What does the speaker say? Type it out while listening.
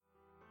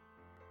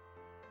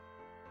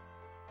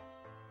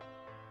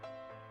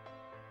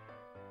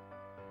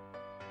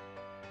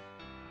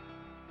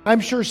I'm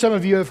sure some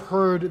of you have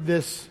heard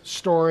this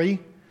story,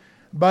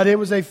 but it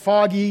was a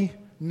foggy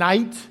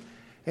night,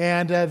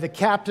 and the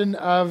captain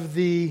of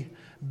the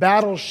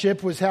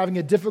battleship was having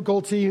a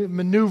difficulty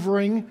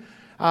maneuvering,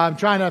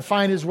 trying to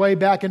find his way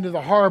back into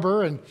the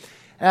harbor. And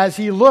as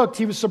he looked,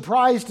 he was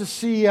surprised to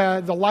see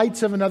the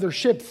lights of another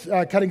ship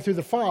cutting through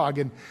the fog.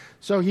 And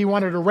so he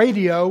wanted a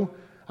radio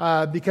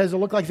because it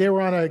looked like they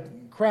were on a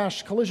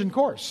crash collision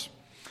course.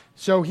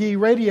 So he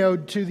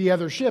radioed to the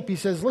other ship. He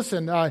says,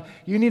 listen,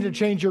 you need to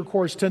change your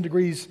course 10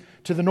 degrees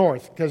to the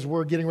north because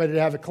we're getting ready to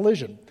have a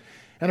collision.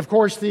 And of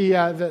course,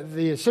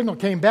 the signal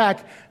came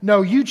back,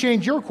 no, you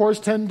change your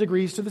course 10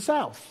 degrees to the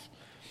south.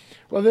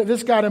 Well,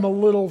 this got him a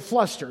little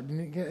flustered.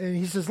 And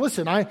he says,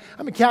 listen, I'm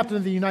a captain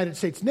of the United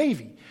States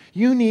Navy.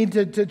 You need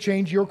to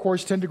change your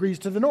course 10 degrees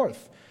to the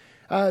north.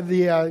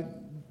 The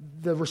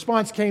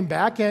response came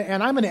back,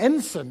 and I'm an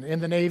ensign in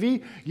the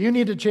Navy. You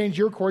need to change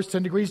your course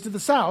 10 degrees to the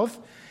south.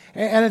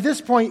 And at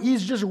this point,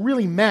 he's just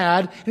really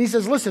mad. And he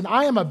says, listen,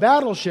 I am a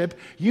battleship.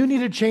 You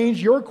need to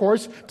change your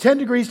course 10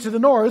 degrees to the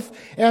north.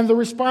 And the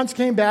response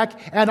came back,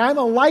 and I'm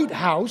a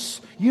lighthouse.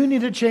 You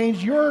need to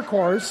change your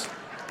course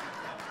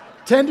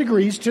 10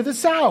 degrees to the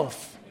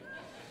south.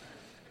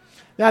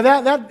 Now,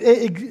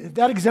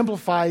 that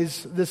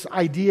exemplifies this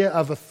idea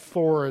of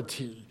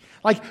authority.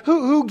 Like,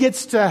 who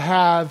gets to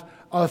have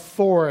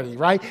authority,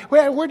 right?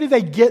 Where do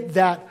they get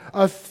that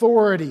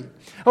authority?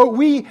 Oh,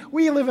 we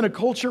live in a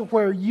culture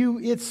where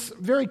it's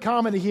very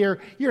common to hear,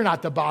 you're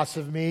not the boss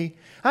of me.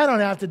 I don't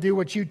have to do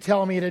what you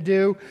tell me to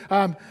do.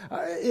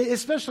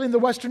 Especially in the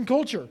Western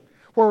culture,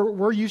 where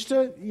we're used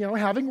to,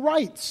 having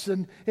rights.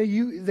 And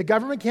the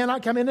government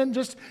cannot come in and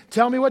just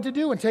tell me what to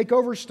do and take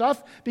over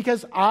stuff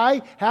because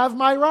I have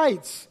my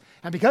rights.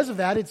 And because of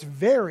that, it's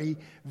very,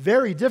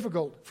 very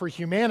difficult for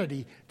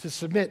humanity to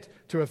submit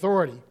to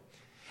authority.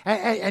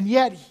 And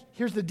yet,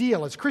 here's the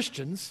deal. As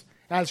Christians,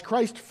 as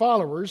Christ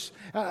followers,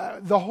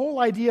 the whole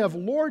idea of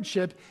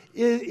lordship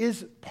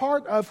is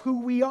part of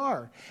who we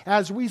are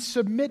as we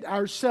submit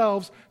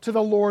ourselves to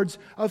the Lord's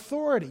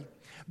authority.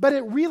 But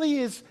it really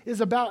is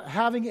about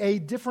having a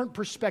different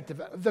perspective,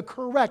 the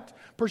correct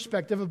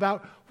perspective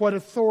about what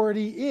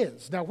authority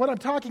is. Now, what I'm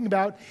talking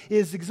about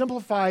is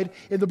exemplified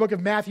in the book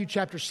of Matthew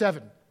chapter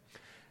 7.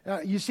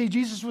 You see,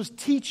 Jesus was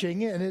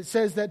teaching, and it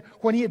says that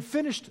when he had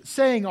finished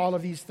saying all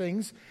of these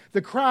things,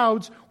 the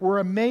crowds were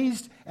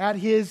amazed at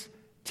his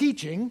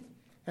teaching,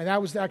 and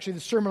that was actually the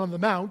Sermon on the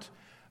Mount,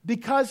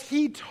 because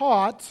he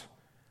taught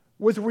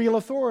with real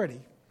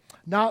authority,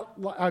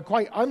 not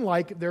quite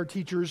unlike their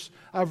teachers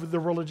of the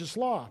religious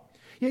law.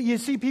 You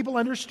see, people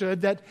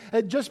understood that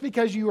just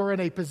because you are in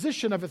a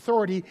position of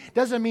authority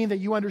doesn't mean that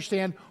you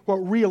understand what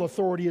real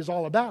authority is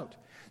all about.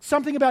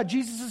 Something about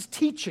Jesus'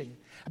 teaching,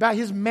 about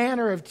his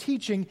manner of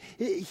teaching,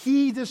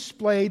 he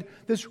displayed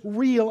this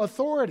real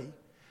authority.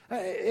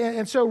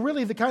 And so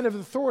really the kind of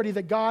authority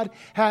that God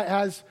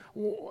has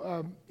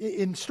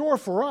in store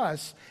for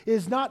us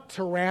is not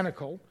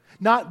tyrannical,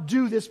 not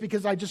do this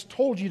because I just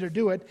told you to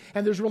do it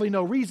and there's really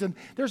no reason.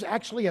 There's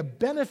actually a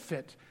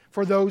benefit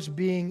for those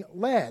being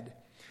led.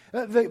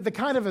 The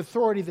kind of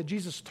authority that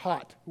Jesus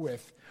taught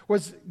with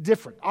was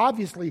different,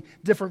 obviously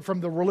different from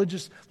the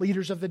religious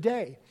leaders of the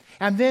day.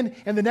 And then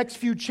in the next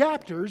few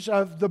chapters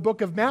of the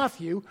book of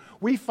Matthew,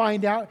 we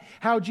find out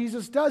how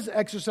Jesus does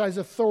exercise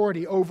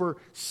authority over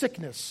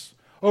sickness,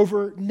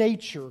 over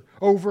nature,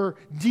 over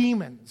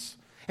demons.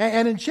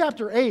 And in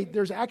chapter 8,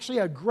 there's actually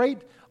a great,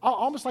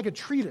 almost like a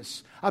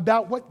treatise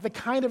about what the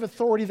kind of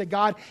authority that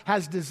God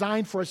has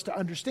designed for us to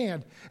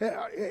understand.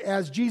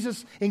 As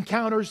Jesus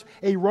encounters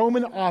a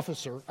Roman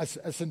officer,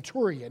 a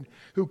centurion,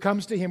 who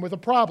comes to him with a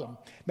problem.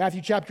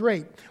 Matthew chapter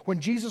 8,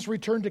 when Jesus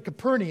returned to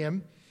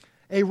Capernaum,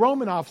 a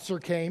Roman officer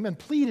came and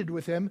pleaded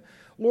with him,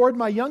 Lord,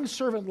 my young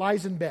servant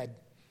lies in bed,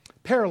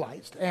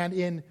 paralyzed and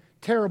in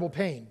terrible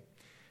pain.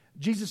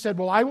 Jesus said,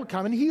 well, I will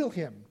come and heal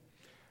him.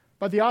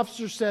 But the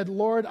officer said,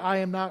 Lord, I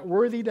am not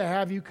worthy to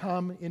have you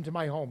come into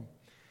my home.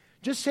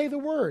 Just say the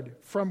word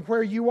from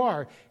where you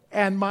are,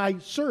 and my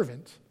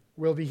servant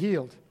will be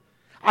healed.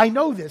 I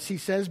know this, he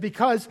says,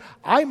 because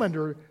I'm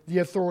under the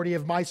authority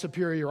of my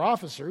superior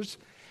officers,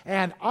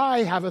 and I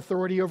have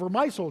authority over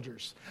my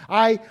soldiers.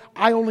 I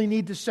only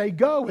need to say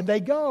go, and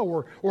they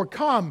go, or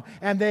come,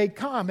 and they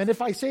come. And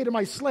if I say to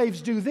my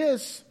slaves, do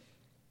this,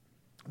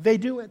 they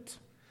do it.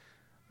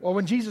 Well,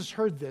 when Jesus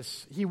heard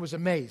this, he was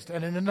amazed.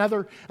 And in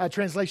another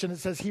translation, it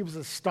says he was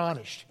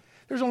astonished.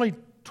 There's only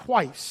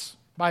twice,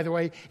 by the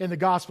way, in the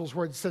Gospels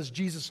where it says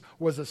Jesus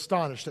was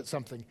astonished at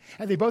something.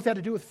 And they both had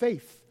to do with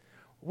faith.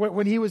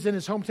 When he was in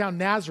his hometown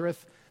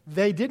Nazareth,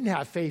 they didn't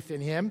have faith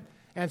in him.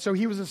 And so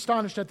he was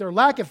astonished at their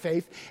lack of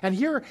faith. And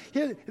here,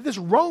 this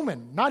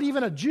Roman, not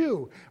even a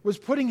Jew, was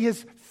putting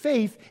his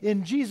faith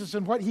in Jesus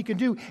and what he could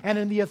do and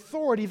in the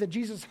authority that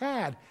Jesus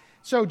had.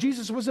 So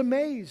Jesus was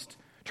amazed.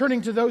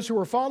 Turning to those who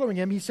were following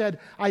him, he said,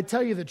 I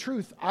tell you the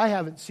truth, I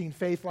haven't seen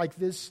faith like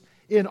this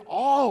in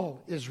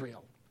all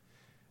Israel.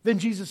 Then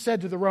Jesus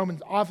said to the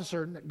Roman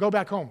officer, go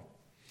back home,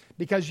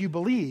 because you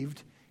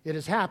believed, it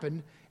has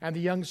happened, and the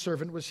young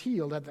servant was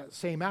healed at that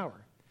same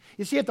hour.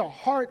 You see, at the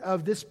heart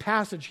of this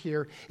passage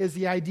here is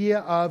the idea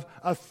of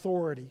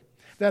authority,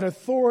 that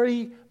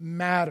authority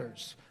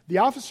matters. The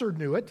officer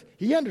knew it.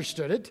 He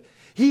understood it.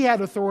 He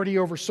had authority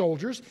over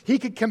soldiers. He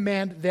could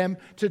command them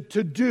to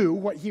do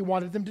what he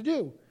wanted them to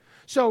do.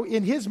 So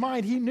in his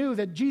mind, he knew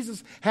that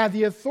Jesus had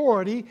the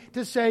authority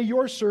to say,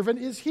 your servant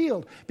is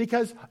healed,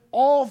 because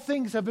all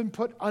things have been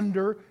put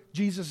under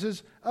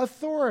Jesus'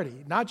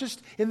 authority, not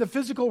just in the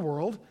physical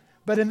world,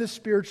 but in the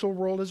spiritual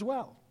world as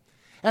well.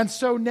 And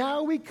so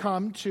now we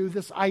come to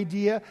this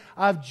idea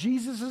of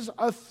Jesus'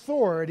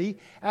 authority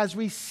as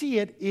we see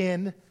it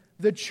in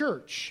the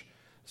church.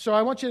 So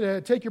I want you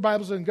to take your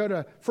Bibles and go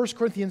to 1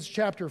 Corinthians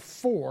chapter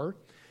 4.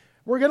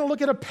 We're going to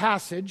look at a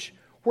passage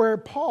where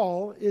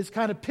Paul is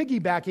kind of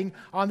piggybacking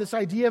on this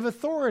idea of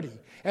authority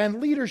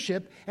and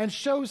leadership, and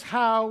shows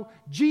how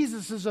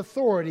Jesus'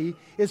 authority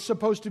is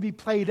supposed to be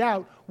played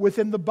out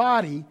within the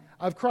body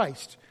of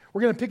Christ.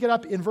 We're going to pick it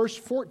up in verse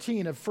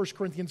 14 of 1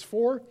 Corinthians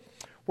 4,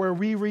 where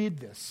we read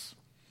this.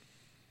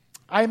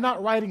 I am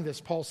not writing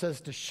this, Paul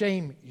says, to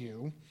shame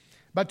you,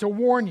 but to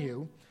warn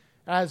you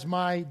as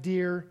my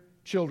dear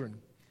children.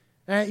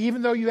 And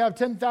even though you have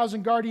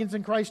 10,000 guardians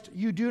in Christ,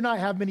 you do not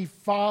have many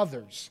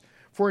fathers.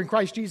 For in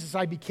Christ Jesus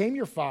I became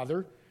your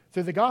father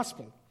through the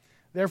gospel.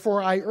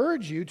 Therefore I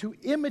urge you to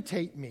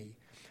imitate me.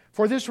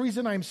 For this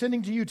reason I am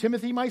sending to you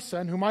Timothy, my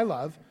son, whom I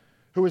love,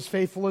 who is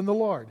faithful in the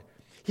Lord.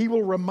 He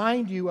will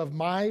remind you of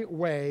my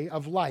way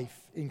of life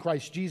in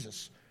Christ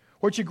Jesus,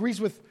 which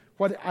agrees with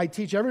what I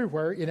teach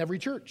everywhere in every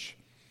church.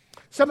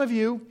 Some of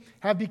you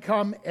have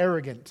become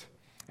arrogant,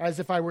 as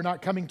if I were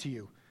not coming to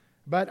you.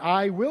 But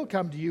I will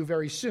come to you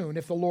very soon,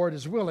 if the Lord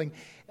is willing,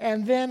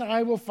 and then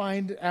I will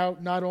find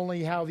out not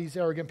only how these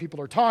arrogant people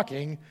are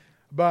talking,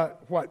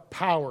 but what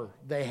power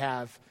they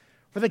have.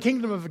 For the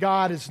kingdom of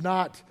God is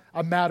not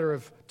a matter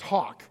of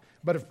talk,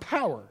 but of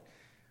power.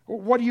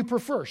 What do you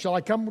prefer? Shall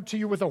I come to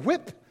you with a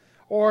whip,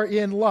 or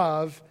in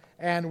love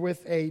and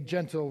with a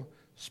gentle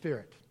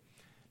spirit?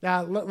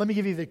 Now, let me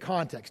give you the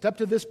context. Up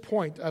to this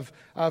point of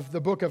the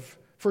book of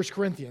 1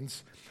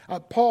 Corinthians,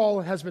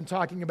 Paul has been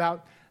talking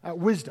about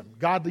wisdom,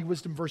 godly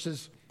wisdom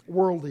versus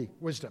worldly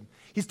wisdom.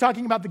 He's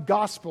talking about the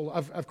gospel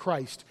of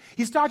Christ.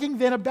 He's talking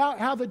then about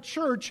how the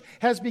church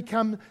has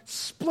become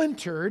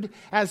splintered,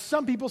 as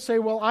some people say,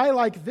 well, I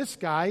like this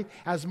guy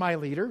as my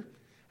leader.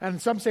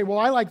 And some say, well,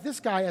 I like this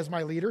guy as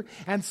my leader.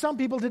 And some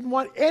people didn't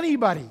want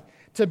anybody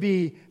to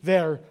be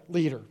their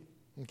leader.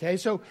 Okay,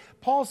 so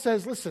Paul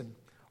says, listen,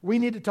 we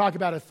need to talk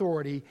about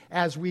authority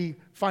as we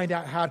find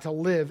out how to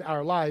live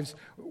our lives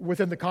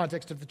within the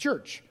context of the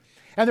church.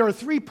 And there are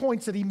 3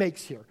 points that he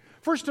makes here.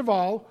 First of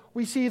all,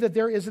 we see that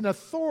there is an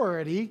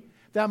authority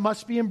that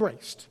must be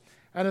embraced,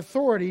 an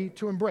authority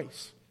to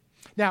embrace.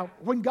 Now,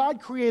 when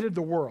God created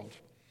the world,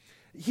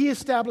 he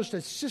established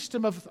a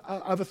system of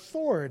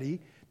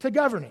authority to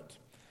govern it.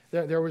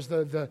 There was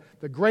the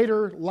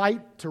greater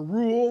light to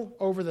rule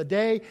over the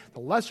day, the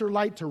lesser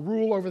light to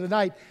rule over the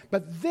night.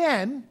 But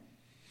then,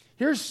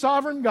 here's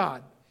sovereign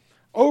God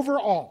over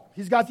all.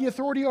 He's got the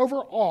authority over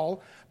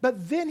all.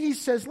 But then he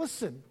says,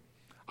 listen,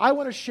 I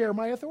want to share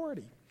my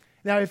authority.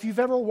 Now, if you've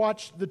ever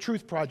watched The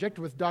Truth Project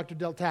with Dr.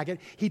 Del Taggett,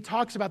 he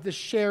talks about this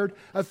shared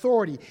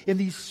authority in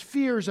these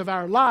spheres of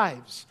our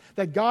lives,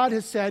 that God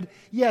has said,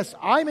 yes,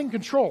 I'm in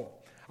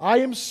control. I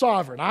am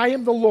sovereign. I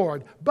am the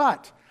Lord.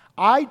 But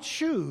I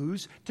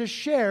choose to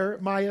share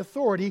my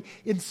authority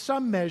in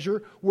some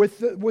measure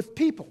with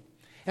people.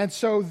 And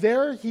so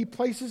there he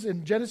places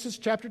in Genesis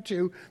chapter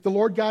 2, the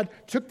Lord God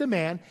took the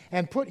man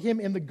and put him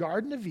in the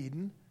Garden of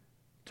Eden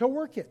to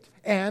work it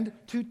and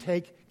to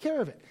take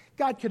care of it.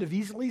 God could have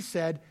easily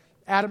said,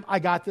 Adam, I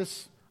got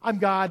this. I'm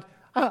God.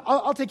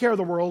 I'll take care of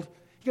the world.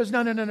 He goes,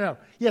 no.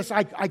 Yes,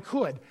 I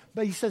could.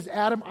 But he says,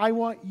 Adam, I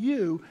want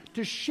you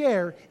to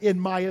share in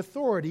my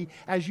authority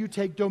as you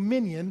take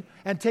dominion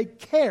and take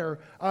care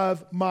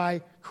of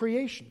my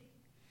creation.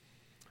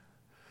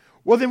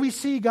 Well, then we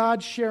see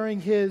God sharing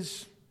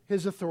his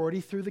authority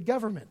through the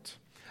government.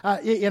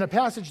 In a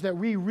passage that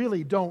we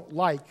really don't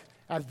like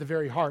at the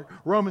very heart,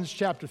 Romans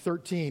chapter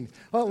 13.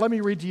 Well, let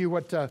me read to you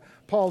what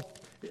Paul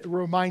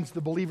reminds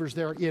the believers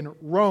there in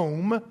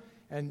Rome.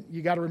 And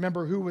you got to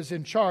remember who was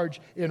in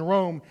charge in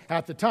Rome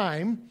at the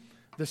time,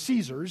 the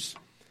Caesars.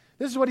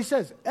 This is what he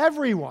says: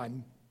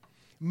 everyone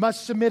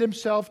must submit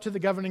himself to the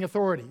governing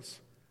authorities.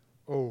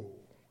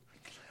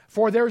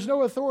 For there is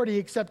no authority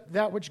except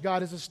that which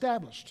God has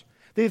established.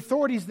 The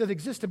authorities that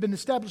exist have been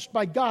established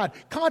by God.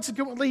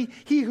 Consequently,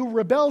 he who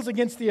rebels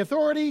against the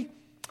authority,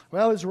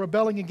 well, is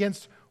rebelling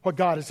against what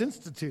God has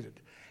instituted.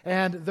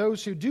 And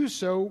those who do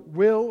so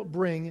will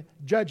bring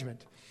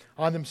judgment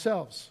on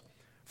themselves.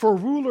 For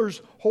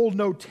rulers hold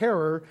no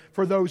terror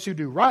for those who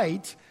do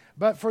right,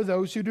 but for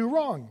those who do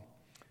wrong.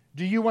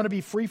 Do you want to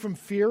be free from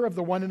fear of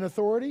the one in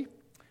authority?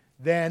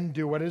 Then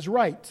do what is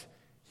right.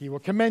 He will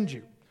commend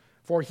you.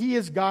 For he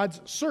is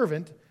God's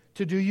servant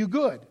to do you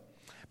good.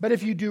 But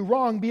if you do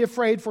wrong, be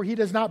afraid, for he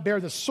does not bear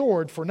the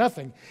sword for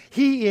nothing.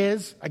 He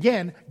is,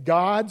 again,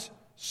 God's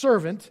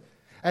servant,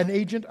 an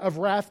agent of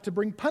wrath to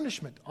bring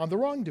punishment on the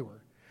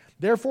wrongdoer.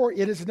 Therefore,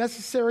 it is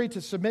necessary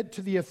to submit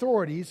to the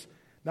authorities,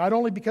 not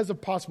only because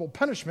of possible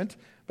punishment,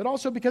 but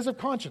also because of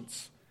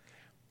conscience.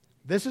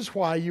 This is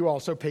why you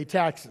also pay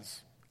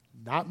taxes.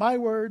 Not my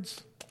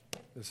words.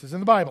 This is in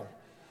the Bible.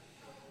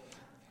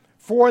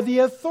 For the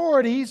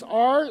authorities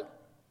are,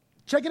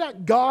 check it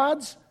out,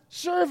 God's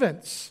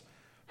servants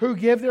who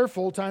give their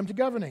full time to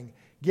governing.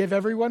 Give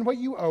everyone what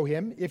you owe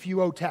him. If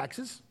you owe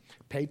taxes,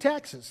 pay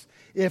taxes.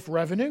 If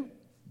revenue,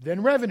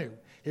 then revenue.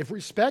 If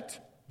respect,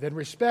 then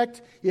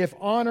respect. If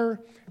honor,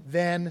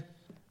 then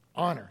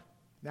honor.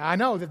 Now, I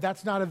know that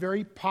that's not a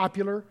very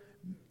popular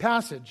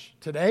passage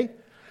today,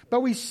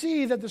 but we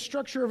see that the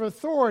structure of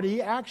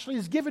authority actually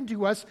is given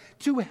to us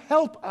to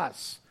help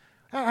us.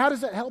 How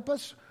does it help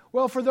us?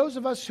 Well, for those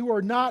of us who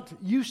are not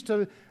used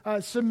to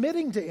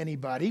submitting to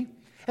anybody,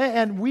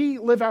 and we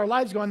live our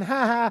lives going,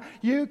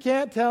 you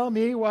can't tell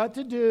me what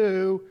to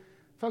do.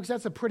 Folks,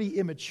 that's a pretty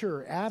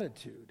immature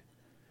attitude.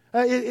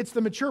 It's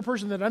the mature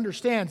person that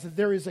understands that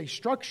there is a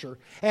structure.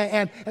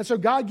 And so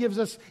God gives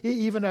us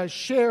even a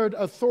shared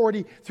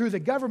authority through the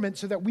government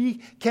so that we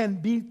can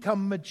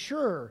become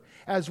mature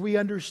as we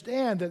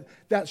understand that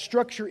that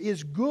structure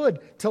is good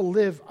to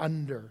live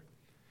under.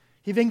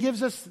 He then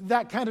gives us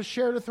that kind of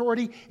shared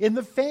authority in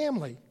the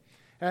family,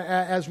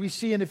 as we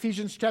see in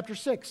Ephesians chapter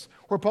 6,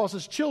 where Paul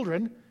says,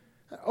 children,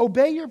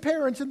 obey your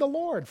parents in the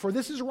Lord, for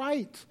this is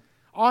right.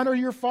 Honor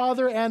your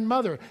father and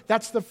mother.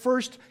 That's the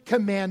first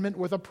commandment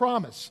with a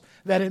promise,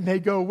 that it may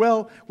go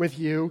well with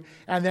you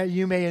and that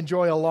you may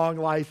enjoy a long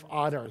life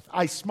on earth.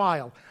 I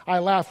smile. I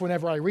laugh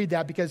whenever I read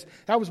that because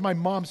that was my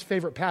mom's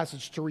favorite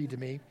passage to read to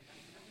me.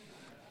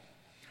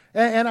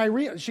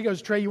 And she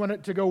goes, Trey, you want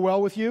it to go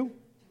well with you?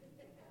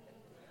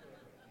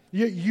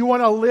 You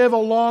want to live a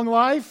long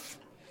life?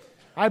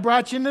 I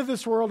brought you into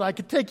this world. I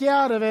could take you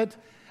out of it.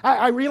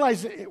 I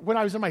realized when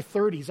I was in my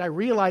 30s, I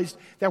realized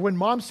that when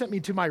Mom sent me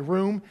to my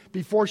room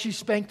before she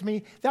spanked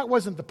me, that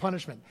wasn't the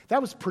punishment.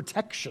 That was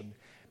protection.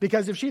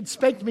 Because if she had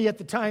spanked me at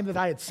the time that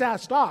I had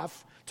sassed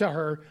off to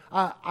her,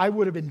 I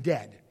would have been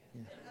dead.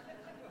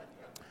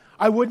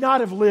 I would not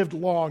have lived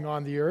long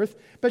on the earth.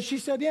 But she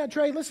said, yeah,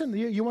 Trey, listen,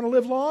 you want to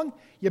live long?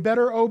 You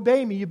better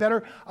obey me. You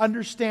better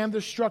understand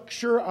the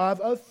structure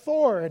of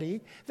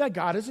authority that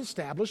God has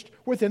established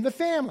within the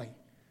family.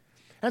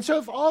 And so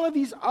if all of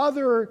these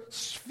other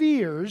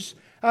spheres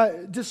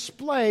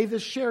display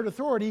this shared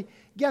authority,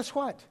 guess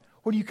what?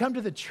 When you come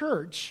to the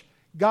church,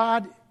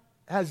 God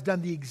has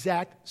done the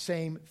exact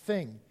same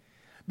thing.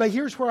 But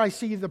here's where I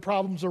see the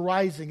problems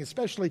arising,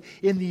 especially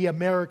in the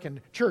American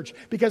church.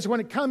 Because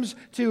when it comes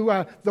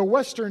to the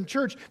Western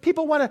church,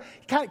 people want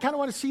to kind of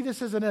want to see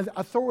this as an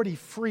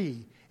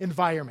authority-free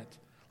environment.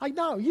 Like,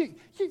 no, you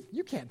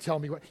can't tell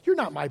me what. You're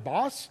not my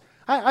boss.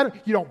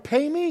 You don't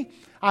pay me.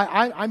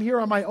 I'm here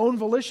on my own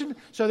volition.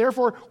 So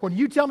therefore, when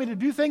you tell me to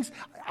do things,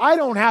 I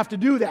don't have to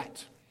do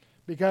that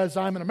because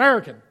I'm an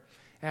American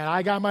and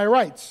I got my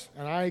rights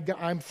and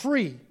I'm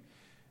free.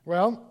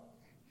 Well,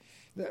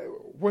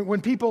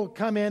 when people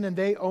come in and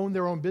they own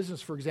their own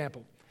business, for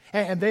example,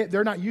 and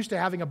they're not used to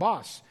having a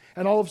boss,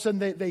 and all of a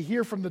sudden they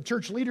hear from the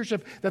church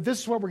leadership that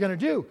this is what we're going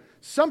to do.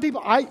 Some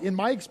people, in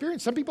my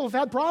experience, some people have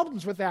had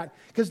problems with that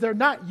because they're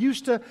not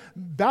used to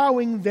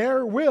bowing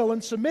their will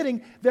and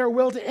submitting their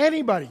will to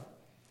anybody,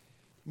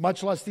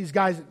 much less these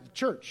guys at the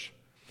church.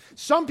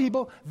 Some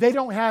people, they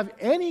don't have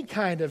any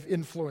kind of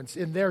influence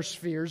in their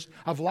spheres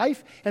of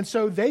life, and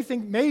so they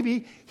think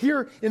maybe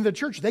here in the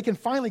church they can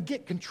finally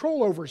get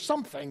control over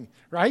something,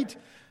 right?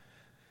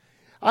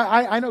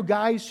 I know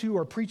guys who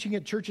are preaching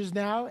at churches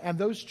now, and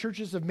those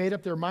churches have made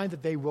up their mind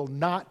that they will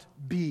not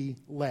be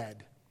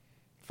led.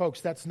 Folks,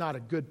 that's not a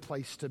good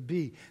place to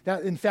be.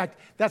 In fact,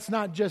 that's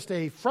not just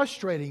a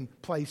frustrating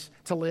place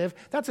to live.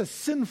 That's a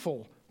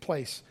sinful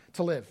place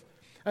to live.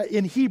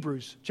 In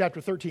Hebrews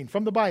chapter 13,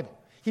 from the Bible,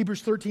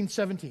 Hebrews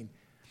 13:17,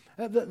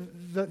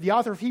 the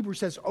author of Hebrews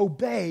says,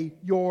 obey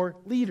your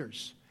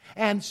leaders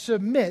and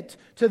submit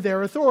to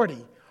their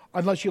authority,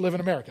 unless you live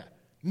in America.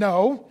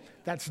 No,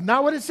 that's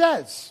not what it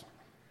says.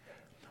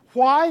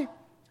 Why?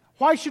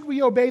 Why should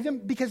we obey them?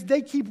 Because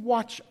they keep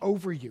watch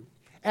over you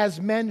as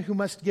men who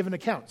must give an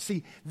account.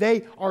 See,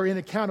 they are in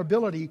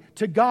accountability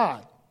to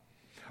God.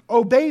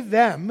 Obey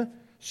them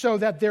so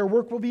that their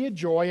work will be a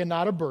joy and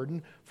not a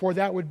burden, for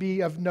that would be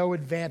of no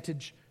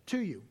advantage to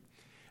you.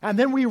 And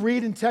then we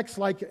read in texts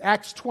like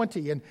Acts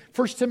 20 and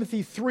 1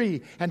 Timothy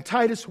 3 and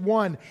Titus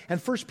 1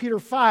 and 1 Peter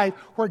 5,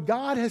 where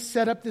God has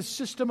set up this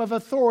system of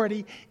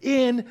authority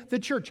in the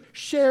church,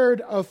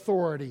 shared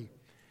authority.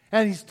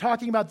 And he's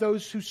talking about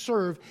those who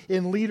serve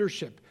in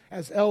leadership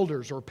as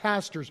elders or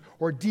pastors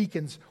or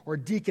deacons or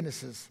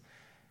deaconesses.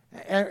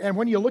 And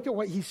when you look at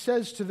what he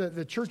says to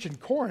the church in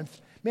Corinth,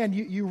 man,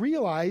 you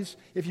realize,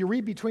 if you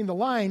read between the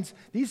lines,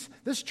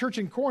 this church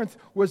in Corinth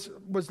was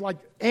like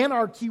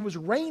anarchy was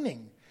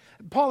reigning.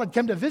 Paul had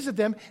come to visit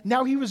them.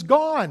 Now he was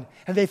gone.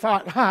 And they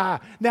thought,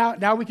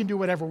 now we can do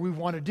whatever we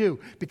want to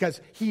do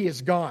because he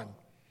is gone.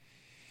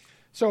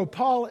 So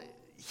Paul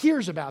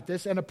hears about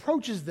this and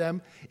approaches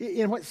them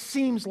in what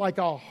seems like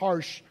a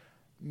harsh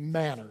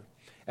manner.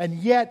 And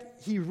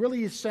yet he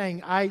really is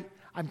saying, I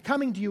I'm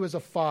coming to you as a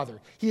father.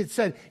 He had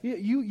said,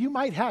 you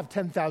might have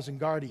 10,000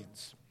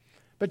 guardians,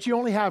 but you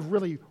only have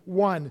really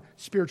one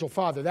spiritual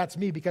father. That's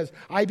me, because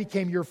I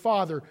became your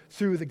father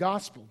through the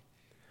gospel.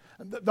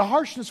 The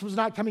harshness was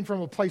not coming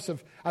from a place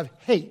of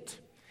hate.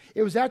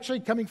 It was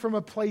actually coming from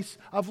a place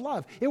of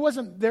love. It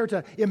wasn't there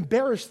to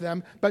embarrass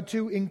them, but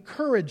to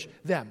encourage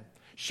them,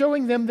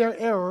 showing them their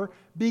error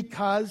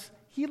because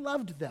he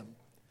loved them.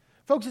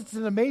 Folks, it's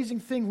an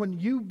amazing thing when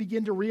you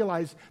begin to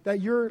realize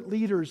that your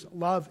leaders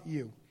love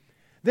you.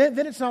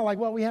 Then it's not like,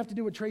 well, we have to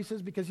do what Trey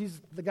says because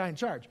he's the guy in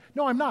charge.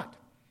 No, I'm not,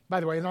 by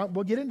the way, and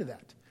we'll get into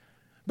that.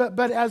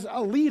 But as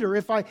a leader,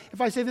 if I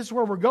say this is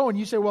where we're going,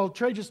 you say, well,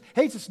 Trey just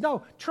hates us.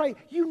 No, Trey,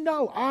 you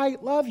know I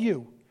love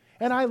you.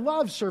 And I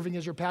love serving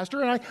as your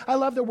pastor, and I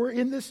love that we're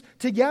in this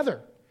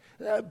together.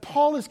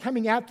 Paul is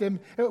coming at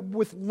them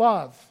with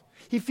love.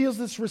 He feels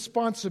this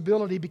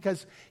responsibility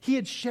because he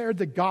had shared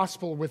the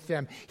gospel with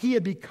them. He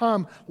had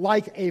become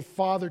like a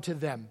father to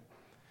them.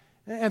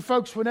 And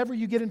folks, whenever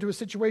you get into a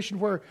situation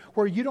where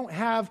you don't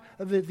have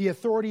the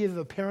authority of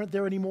the parent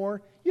there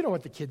anymore, you know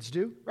what the kids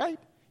do, right?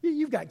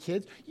 You've got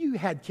kids. You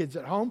had kids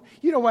at home.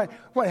 You know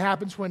what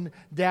happens when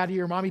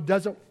daddy or mommy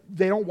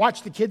they don't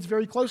watch the kids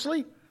very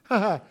closely?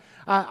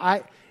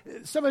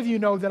 Some of you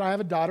know that I have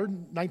a daughter,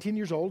 19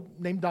 years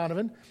old, named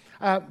Donovan.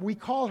 We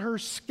call her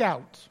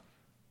Scout.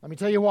 Let me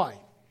tell you why.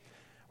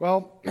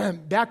 Well,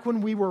 back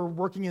when we were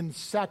working in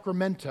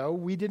Sacramento,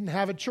 we didn't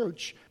have a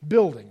church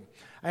building.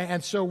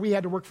 And so we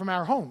had to work from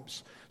our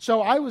homes.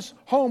 So I was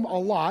home a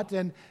lot,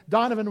 and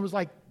Donovan was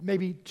like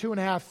maybe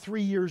 2.5,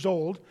 3 years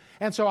old.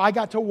 And so I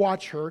got to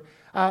watch her.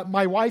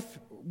 My wife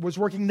was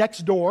working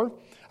next door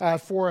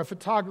for a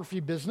photography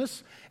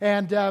business.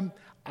 And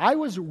I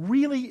was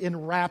really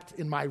enwrapped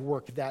in my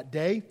work that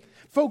day,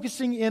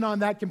 focusing in on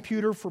that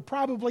computer for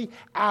probably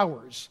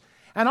hours.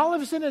 And all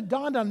of a sudden it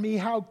dawned on me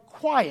how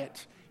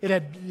quiet it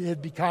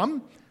had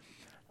become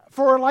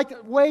for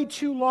like way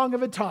too long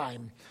of a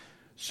time.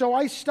 So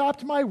I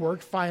stopped my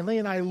work finally,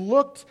 and I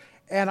looked,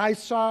 and I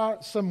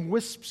saw some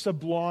wisps of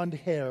blonde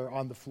hair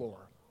on the floor.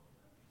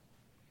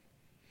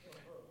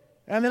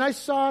 And then I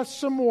saw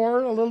some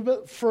more a little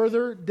bit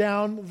further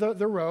down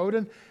the road,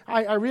 and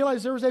I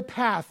realized there was a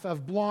path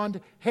of blonde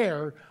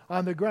hair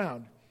on the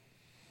ground.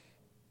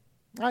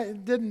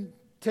 It didn't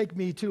take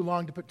me too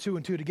long to put two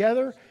and two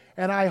together,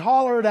 and I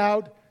hollered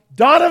out,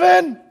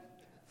 "Donovan!"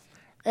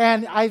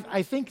 And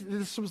I think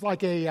this was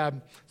like a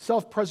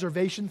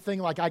self-preservation thing,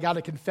 like I got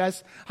to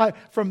confess.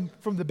 From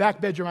the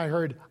back bedroom I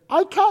heard,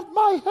 "I cut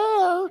my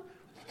hair."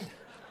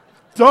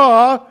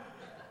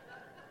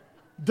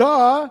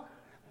 Duh.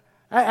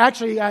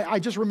 Actually, I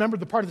just remembered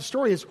the part of the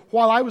story is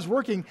while I was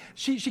working,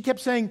 she kept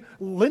saying,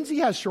 "Lindsay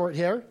has short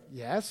hair."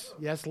 Yes,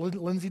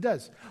 Lindsay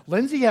does.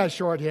 "Lindsay has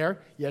short hair."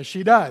 Yes,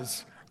 she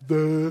does.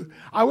 Duh.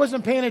 I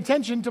wasn't paying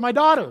attention to my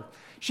daughter.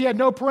 She had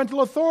no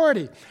parental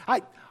authority.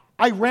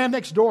 I ran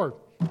next door,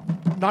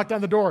 knocked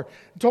on the door,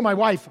 told my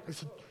wife, I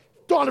said,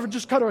 "Donovan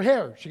just cut her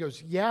hair." She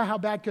goes, "Yeah, how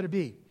bad could it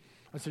be?"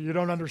 I said, "You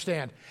don't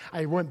understand."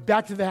 I went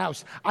back to the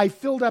house. I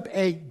filled up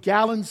a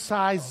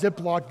gallon-sized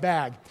Ziploc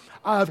bag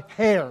of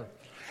hair.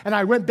 And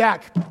I went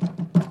back.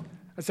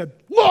 I said,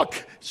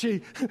 "Look!"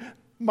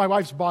 My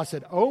wife's boss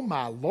said, "Oh,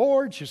 my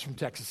Lord." She's from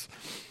Texas.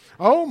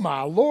 "Oh,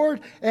 my Lord."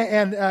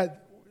 And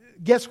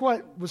guess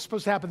what was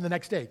supposed to happen the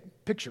next day?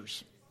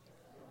 Pictures.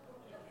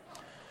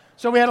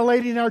 So we had a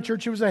lady in our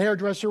church who was a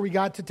hairdresser. We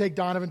got to take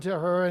Donovan to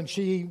her, and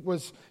she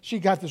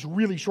got this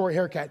really short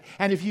haircut.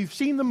 And if you've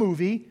seen the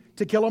movie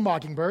To Kill a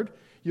Mockingbird,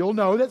 you'll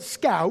know that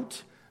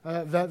Scout,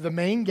 the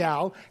main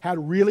gal,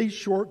 had really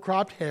short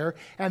cropped hair,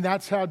 and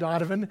that's how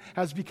Donovan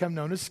has become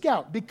known as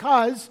Scout,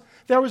 because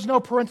there was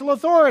no parental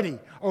authority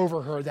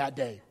over her that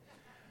day.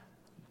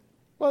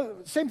 Well,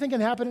 same thing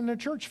can happen in a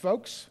church,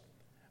 folks.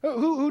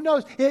 Who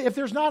knows? If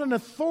there's not an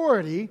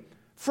authority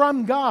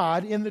from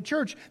God in the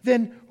church,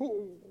 then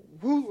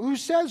who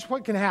says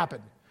what can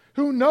happen?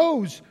 Who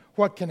knows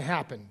what can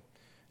happen?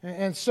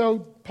 And so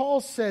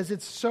Paul says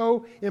it's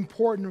so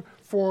important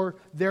for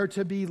there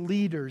to be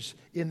leaders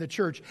in the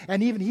church.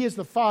 And even he as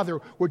the father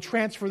would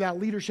transfer that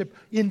leadership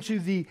into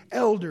the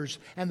elders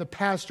and the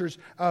pastors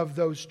of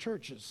those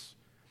churches.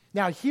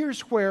 Now,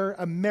 here's where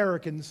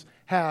Americans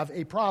have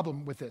a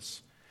problem with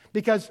this.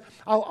 Because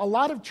a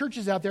lot of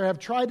churches out there have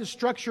tried to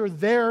structure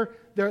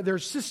their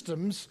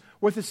systems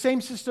with the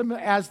same system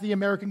as the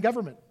American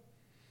government.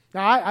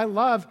 Now, I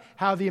love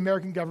how the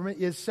American government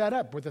is set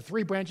up with the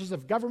 3 branches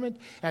of government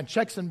and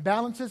checks and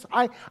balances.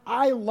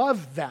 I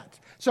love that.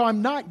 So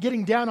I'm not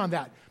getting down on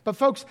that. But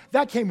folks,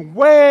 that came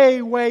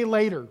way, way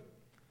later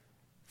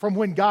from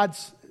when God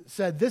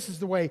said, "This is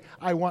the way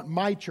I want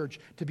my church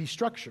to be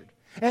structured."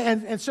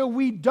 And so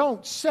we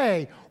don't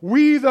say,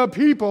 "We the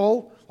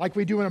people," like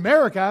we do in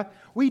America.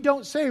 We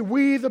don't say,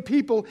 "We the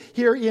people"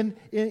 here in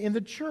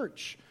the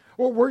church.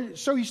 Or we're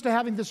so used to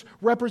having this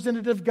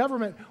representative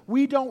government,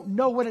 we don't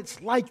know what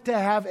it's like to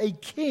have a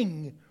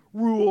king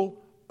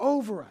rule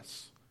over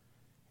us.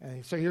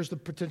 And so here's the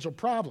potential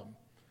problem.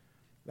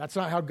 That's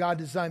not how God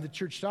designed the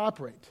church to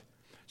operate.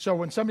 So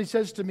when somebody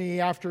says to me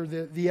after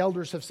the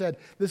elders have said,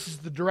 this is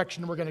the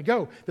direction we're going to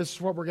go, this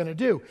is what we're going to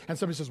do, and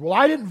somebody says, well,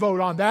 I didn't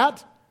vote on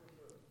that.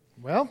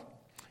 Well,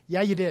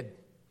 yeah, you did.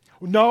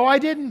 No, I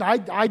didn't.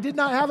 I did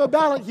not have a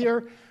ballot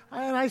here.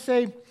 And I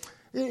say,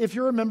 if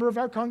you're a member of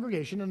our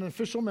congregation, an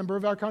official member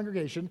of our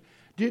congregation,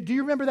 do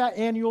you remember that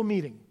annual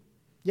meeting?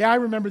 Yeah, I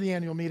remember the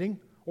annual meeting.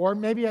 Or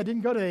maybe I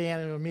didn't go to the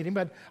annual meeting,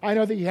 but I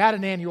know that you had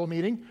an annual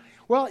meeting.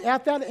 Well,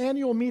 at that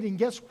annual meeting,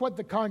 guess what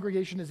the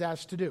congregation is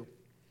asked to do?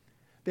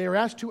 They are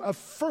asked to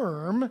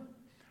affirm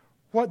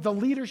what the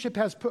leadership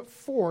has put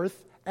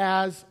forth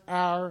as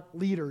our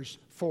leaders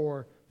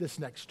for this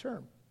next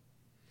term.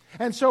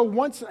 And so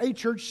once a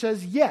church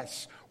says,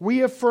 yes,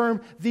 we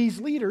affirm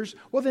these leaders,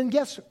 well then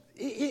guess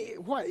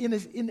what?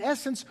 In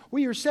essence,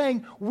 we are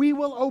saying we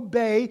will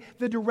obey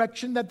the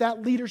direction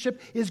that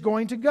leadership is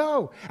going to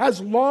go.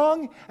 As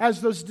long as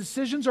those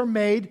decisions are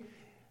made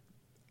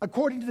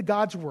according to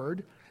God's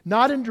word,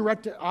 not in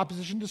direct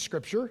opposition to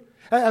Scripture,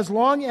 as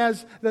long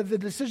as the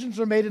decisions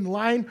are made in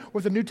line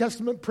with the New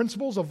Testament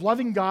principles of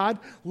loving God,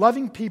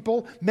 loving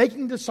people,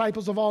 making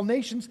disciples of all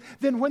nations,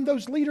 then when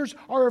those leaders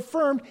are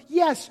affirmed,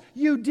 yes,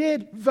 you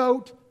did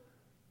vote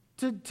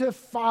to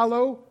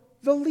follow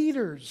the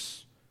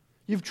leaders.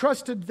 You've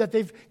trusted that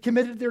they've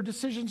committed their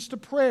decisions to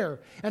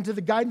prayer and to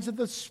the guidance of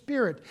the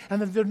Spirit,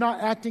 and that they're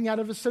not acting out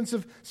of a sense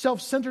of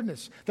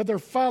self-centeredness, that they're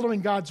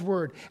following God's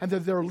word, and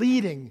that they're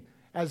leading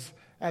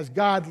as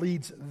God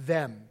leads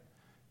them.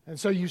 And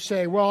so you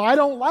say, well, I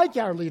don't like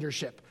our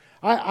leadership.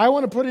 I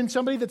want to put in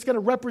somebody that's going to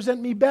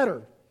represent me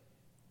better.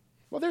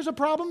 Well, there's a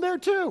problem there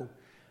too.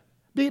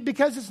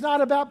 Because it's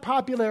not about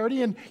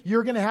popularity, and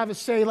you're going to have a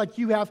say like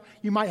you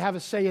might have a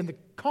say in the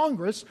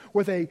Congress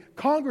with a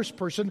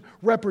congressperson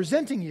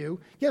representing you.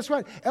 Guess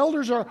what?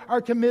 Elders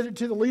are committed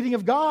to the leading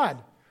of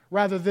God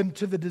rather than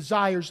to the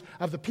desires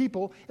of the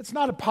people. It's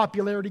not a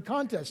popularity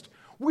contest.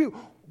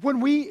 When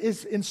we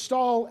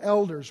install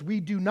elders, we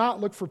do not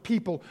look for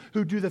people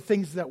who do the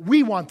things that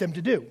we want them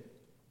to do.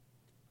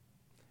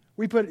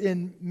 We put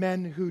in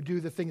men who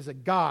do the things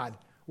that God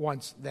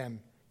wants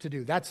them to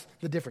do. That's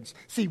the difference.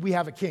 See, we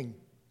have a king.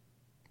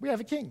 We have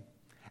a king.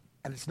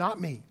 And it's not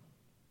me.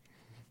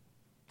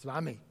 It's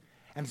not me.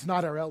 And it's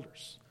not our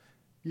elders.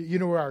 You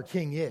know where our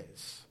king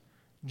is.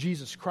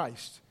 Jesus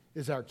Christ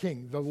is our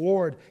king. The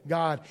Lord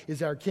God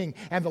is our king.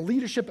 And the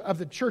leadership of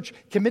the church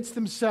commits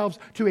themselves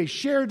to a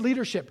shared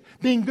leadership,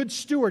 being good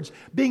stewards,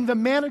 being the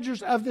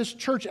managers of this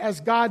church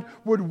as God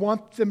would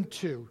want them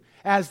to,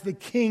 as the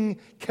king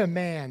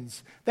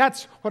commands.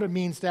 That's what it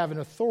means to have an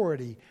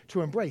authority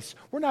to embrace.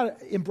 We're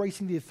not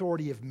embracing the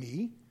authority of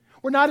me.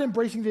 We're not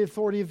embracing the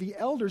authority of the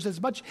elders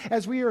as much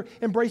as we are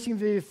embracing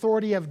the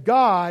authority of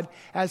God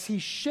as He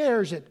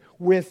shares it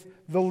with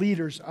the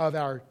leaders of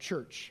our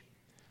church.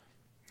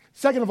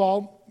 Second of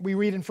all, we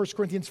read in 1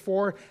 Corinthians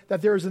 4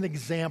 that there is an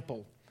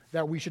example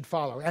that we should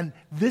follow. And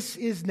this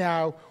is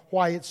now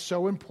why it's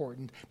so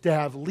important to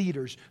have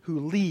leaders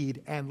who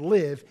lead and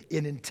live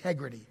in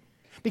integrity.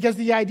 Because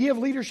the idea of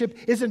leadership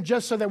isn't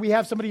just so that we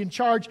have somebody in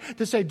charge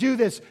to say, do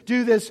this,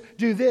 do this,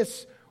 do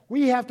this.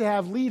 We have to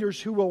have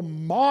leaders who will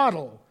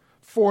model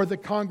for the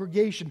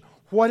congregation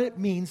what it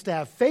means to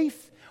have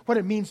faith, what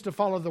it means to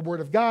follow the Word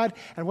of God,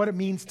 and what it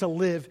means to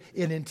live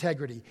in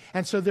integrity.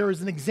 And so there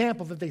is an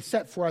example that they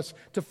set for us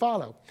to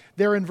follow.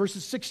 There in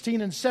verses 16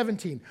 and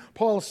 17,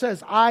 Paul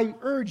says, I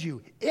urge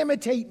you,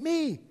 imitate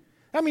me.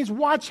 That means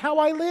watch how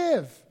I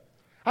live.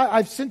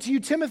 I've sent to you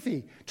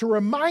Timothy to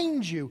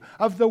remind you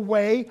of the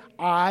way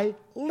I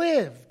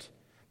lived.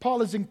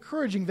 Paul is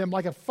encouraging them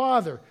like a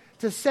father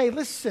to say,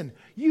 listen,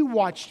 you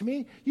watched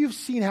me. You've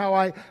seen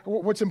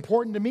what's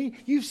important to me.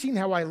 You've seen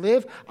how I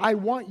live. I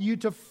want you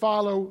to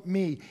follow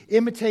me.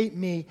 Imitate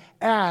me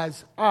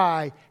as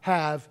I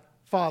have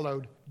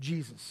followed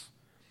Jesus.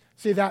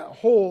 See, that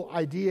whole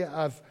idea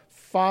of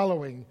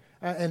following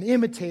and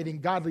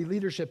imitating godly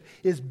leadership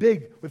is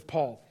big with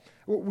Paul.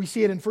 We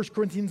see it in 1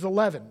 Corinthians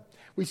 11.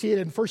 We see it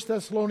in 1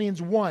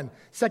 Thessalonians 1,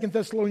 2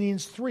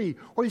 Thessalonians 3,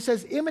 where he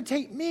says,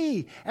 imitate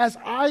me as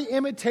I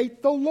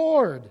imitate the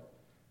Lord.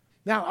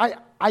 Now,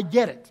 I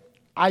get it.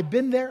 I've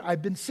been there.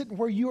 I've been sitting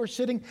where you are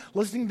sitting,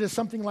 listening to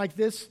something like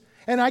this.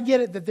 And I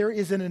get it that there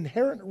is an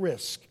inherent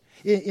risk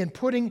in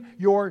putting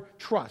your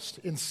trust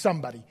in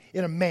somebody,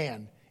 in a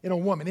man, in a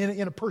woman,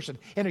 in a person,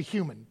 in a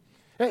human.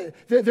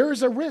 There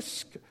is a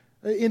risk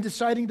in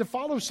deciding to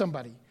follow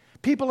somebody.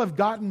 People have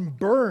gotten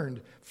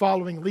burned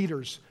following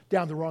leaders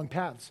down the wrong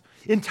paths.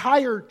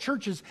 Entire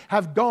churches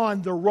have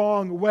gone the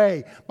wrong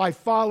way by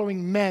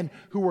following men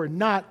who are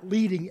not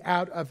leading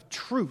out of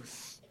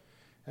truth.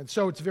 And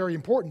so it's very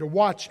important to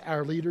watch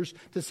our leaders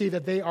to see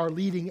that they are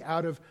leading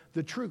out of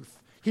the truth.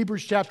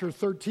 Hebrews chapter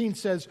 13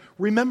 says,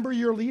 remember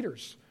your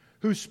leaders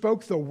who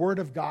spoke the word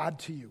of God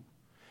to you.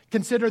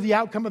 Consider the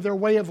outcome of their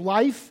way of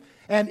life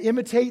and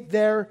imitate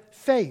their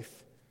faith.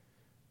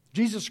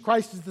 Jesus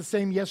Christ is the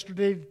same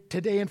yesterday,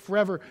 today, and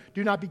forever.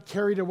 Do not be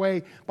carried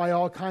away by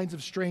all kinds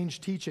of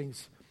strange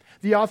teachings.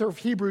 The author of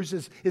Hebrews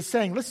is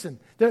saying, listen,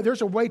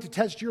 there's a way to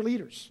test your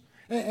leaders.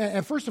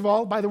 And first of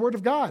all, by the word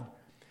of God.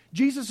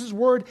 Jesus'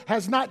 word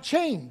has not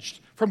changed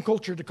from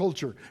culture to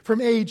culture, from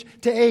age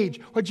to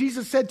age. What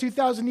Jesus said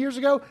 2,000 years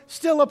ago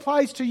still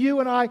applies to you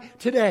and I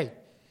today.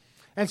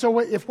 And so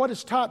if what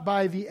is taught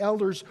by the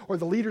elders or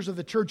the leaders of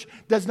the church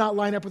does not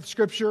line up with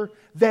Scripture,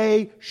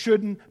 they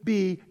shouldn't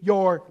be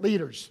your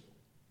leaders.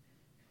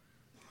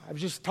 I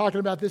was just talking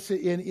about this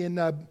in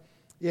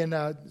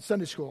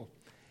Sunday school.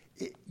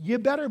 You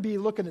better be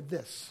looking at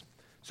this.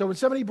 So when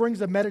somebody brings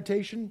a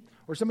meditation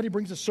or somebody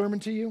brings a sermon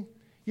to you,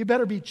 you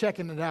better be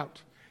checking it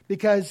out.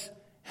 Because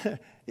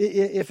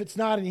if it's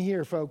not in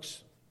here,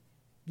 folks,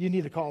 you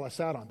need to call us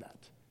out on that.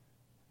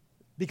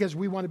 Because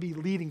we want to be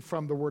leading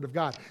from the Word of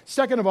God.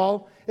 Second of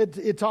all,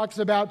 it talks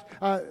about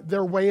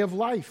their way of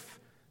life.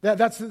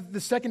 That's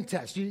the second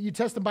test. You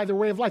test them by their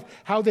way of life,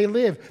 how they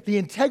live, the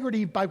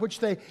integrity by which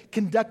they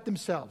conduct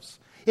themselves.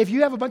 If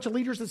you have a bunch of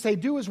leaders that say,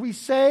 do as we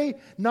say,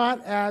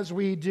 not as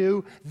we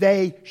do,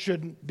 they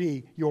shouldn't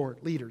be your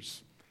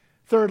leaders.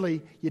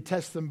 Thirdly, you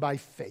test them by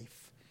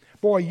faith.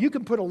 Boy, you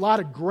can put a lot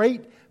of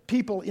great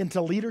people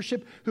into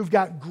leadership who've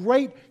got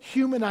great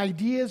human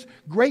ideas,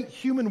 great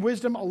human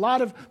wisdom, a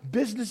lot of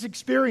business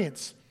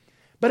experience.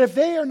 But if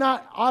they are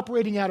not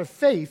operating out of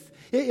faith,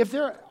 if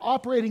they're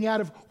operating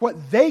out of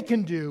what they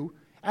can do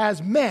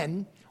as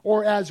men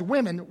or as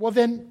women, well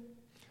then,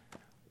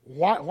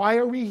 why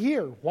are we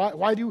here?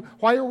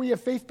 Why are we a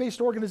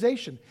faith-based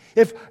organization?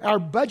 If our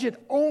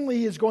budget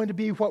only is going to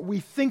be what we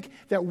think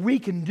that we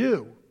can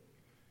do,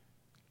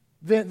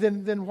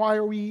 then why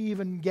are we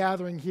even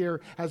gathering here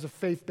as a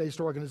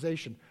faith-based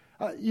organization?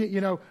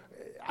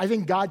 I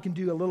think God can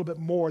do a little bit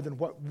more than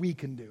what we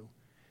can do.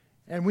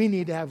 And we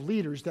need to have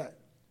leaders that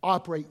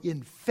operate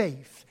in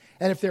faith.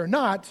 And if they're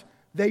not,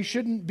 they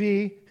shouldn't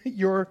be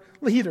your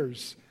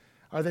leaders.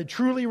 Are they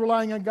truly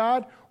relying on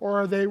God,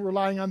 or are they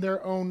relying on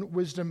their own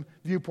wisdom,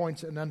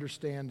 viewpoints, and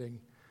understanding?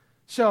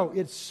 So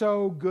it's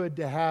so good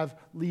to have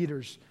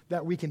leaders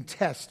that we can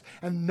test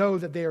and know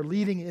that they are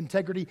leading in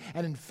integrity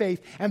and in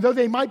faith. And though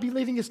they might be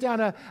leading us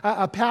down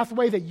a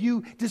pathway that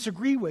you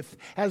disagree with,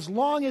 as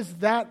long as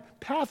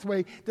that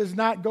pathway does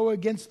not go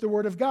against the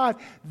Word of God,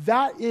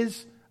 that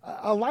is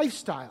a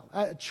lifestyle,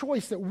 a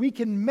choice that we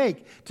can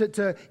make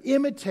to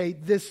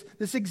imitate this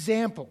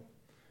example.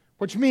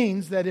 Which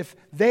means that if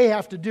they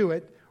have to do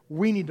it,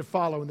 we need to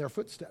follow in their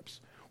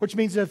footsteps. Which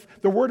means if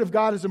the Word of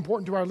God is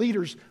important to our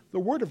leaders, the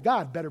Word of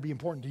God better be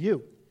important to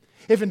you.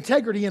 If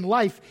integrity in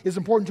life is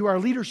important to our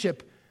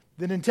leadership,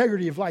 then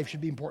integrity of life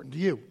should be important to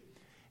you.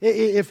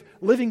 If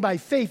living by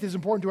faith is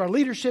important to our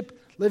leadership,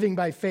 living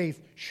by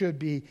faith should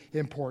be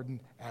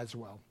important as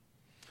well.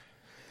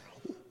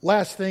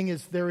 Last thing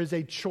is there is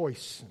a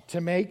choice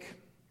to make.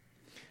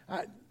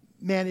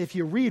 If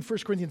you read 1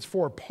 Corinthians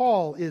 4,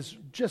 Paul is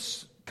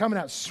just coming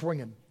out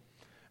swinging.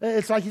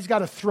 It's like he's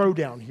got a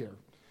throwdown here.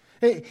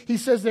 He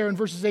says there in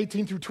verses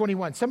 18 through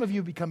 21, some of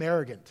you become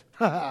arrogant.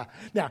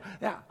 Now,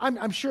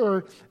 I'm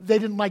sure they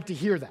didn't like to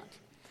hear that.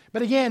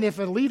 But again, if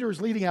a leader is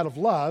leading out of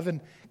love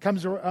and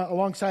comes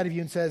alongside of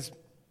you and says,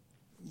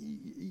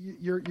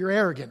 you're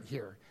arrogant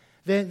here,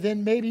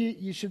 then maybe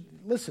you should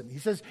listen. He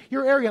says,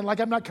 you're arrogant like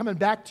I'm not coming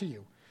back to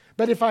you.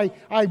 But if I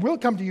will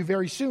come to you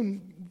very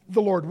soon,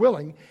 the Lord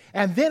willing,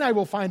 and then I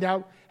will find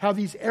out how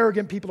these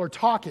arrogant people are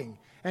talking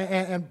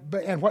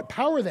and what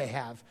power they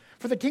have.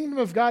 For the kingdom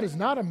of God is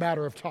not a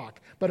matter of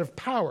talk, but of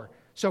power.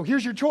 So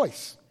here's your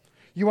choice.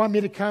 You want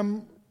me to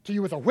come to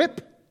you with a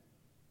whip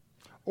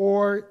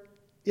or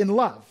in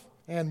love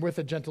and with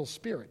a gentle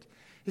spirit?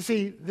 You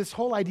see, this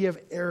whole idea of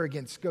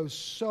arrogance goes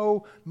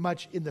so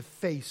much in the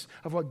face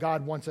of what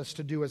God wants us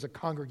to do as a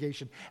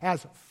congregation,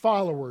 as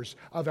followers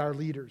of our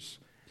leaders.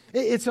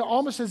 It's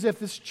almost as if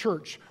this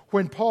church,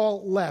 when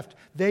Paul left,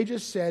 they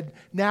just said,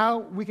 now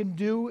we can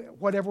do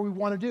whatever we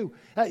want to do.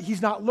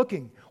 He's not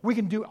looking. We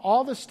can do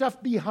all the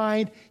stuff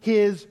behind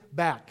his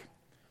back.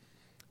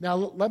 Now,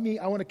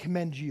 I want to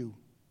commend you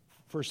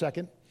for a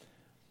second.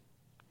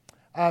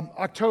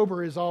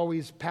 October is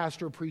always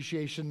Pastor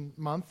Appreciation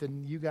Month,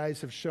 and you guys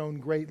have shown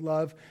great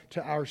love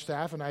to our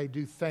staff, and I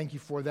do thank you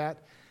for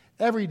that.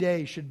 Every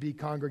day should be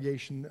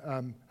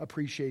congregation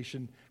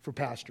appreciation for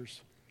pastors,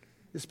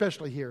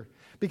 especially here.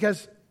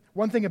 Because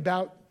one thing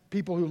about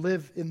people who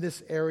live in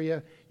this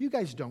area, you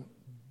guys don't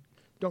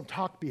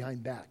talk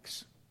behind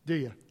backs, do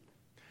you?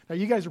 Now,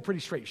 you guys are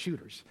pretty straight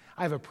shooters.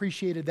 I've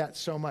appreciated that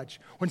so much.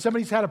 When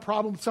somebody's had a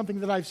problem with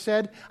something that I've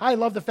said, I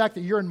love the fact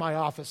that you're in my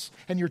office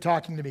and you're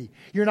talking to me.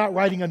 You're not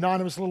writing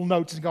anonymous little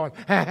notes and going,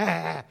 ha, ha,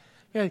 ha.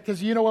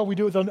 Because you know what we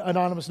do with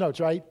anonymous notes,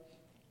 right?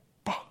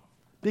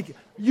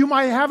 You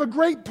might have a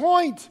great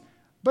point,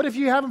 but if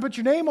you haven't put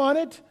your name on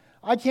it,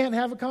 I can't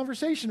have a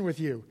conversation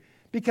with you.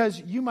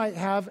 Because you might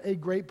have a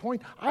great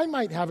point. I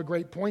might have a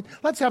great point.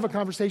 Let's have a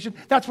conversation.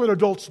 That's what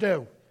adults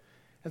do.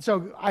 And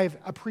so I've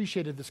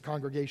appreciated this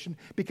congregation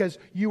because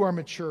you are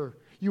mature.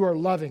 You are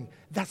loving.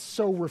 That's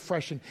so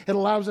refreshing. It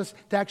allows us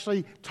to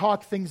actually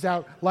talk things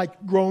out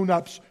like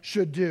grown-ups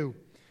should do.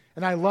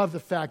 And I love the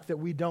fact that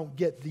we don't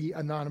get the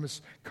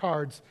anonymous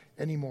cards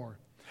anymore.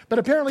 But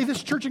apparently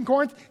this church in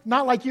Corinth,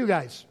 not like you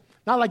guys.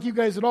 Not like you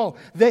guys at all.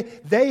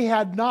 They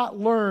had not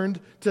learned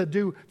to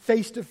do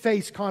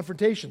face-to-face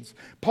confrontations.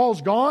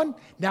 Paul's gone.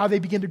 Now they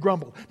begin to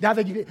grumble. Now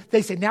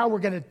they say, now we're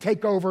going to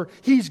take over.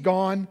 He's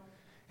gone.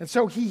 And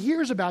so he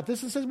hears about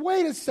this and says,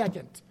 wait a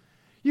second.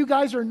 You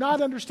guys are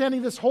not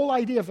understanding this whole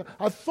idea of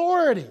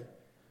authority.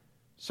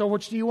 So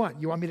which do you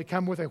want? You want me to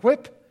come with a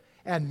whip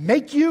and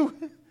make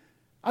you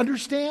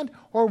understand?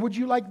 Or would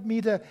you like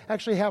me to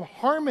actually have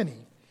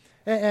harmony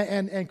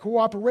and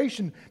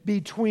cooperation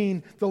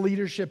between the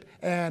leadership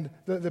and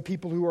the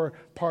people who are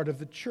part of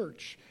the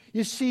church?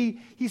 You see,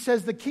 he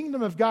says the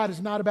kingdom of God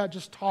is not about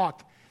just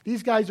talk.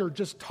 These guys are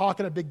just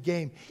talking a big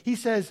game. He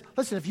says,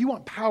 listen, if you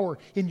want power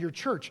in your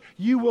church,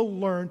 you will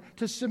learn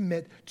to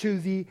submit to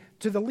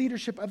the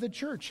leadership of the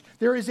church.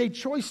 There is a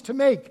choice to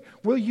make.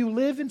 Will you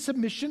live in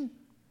submission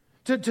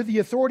to the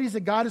authorities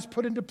that God has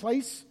put into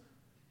place?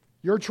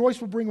 Your choice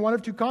will bring one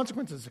of two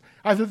consequences.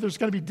 Either there's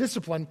going to be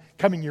discipline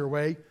coming your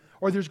way,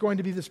 or there's going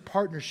to be this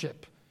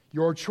partnership.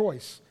 Your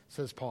choice,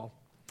 says Paul.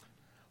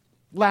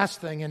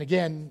 Last thing, and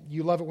again,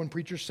 you love it when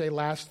preachers say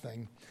last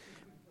thing.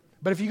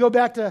 But if you go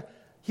back to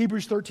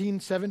Hebrews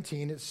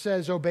 13:17, it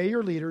says, obey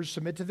your leaders,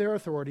 submit to their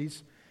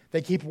authorities.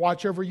 They keep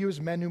watch over you as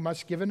men who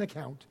must give an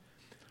account.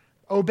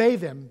 Obey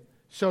them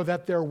so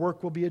that their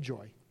work will be a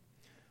joy.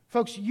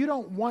 Folks, you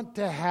don't want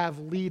to have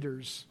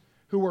leaders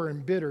who are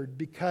embittered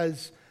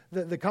because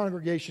the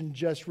congregation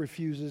just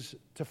refuses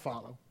to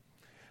follow.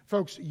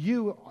 Folks,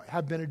 you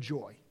have been a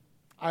joy.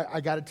 I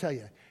got to tell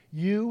you,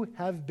 you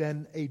have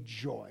been a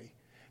joy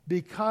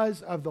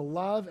because of the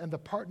love and the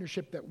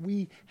partnership that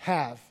we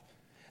have.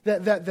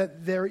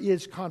 That there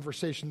is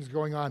conversations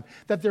going on,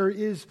 that there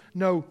is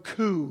no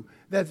coup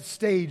that's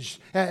staged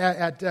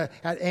at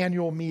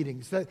annual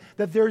meetings, that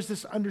there's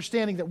this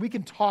understanding that we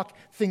can talk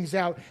things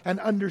out and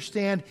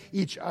understand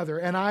each other.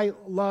 And I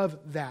love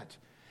that.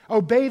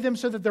 Obey them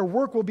so that their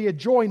work will be a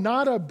joy,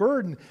 not a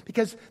burden,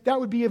 because that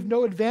would be of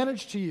no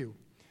advantage to you.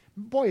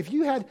 Boy, if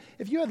you had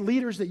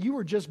leaders that you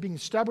were just being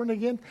stubborn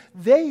against,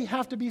 they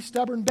have to be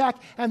stubborn back,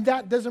 and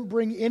that doesn't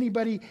bring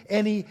anybody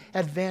any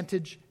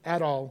advantage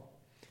at all.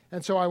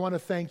 And so I want to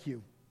thank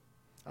you.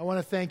 I want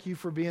to thank you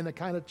for being the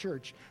kind of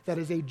church that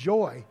is a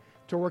joy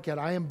to work at.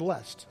 I am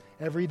blessed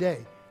every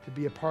day to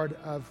be a part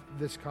of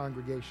this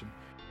congregation.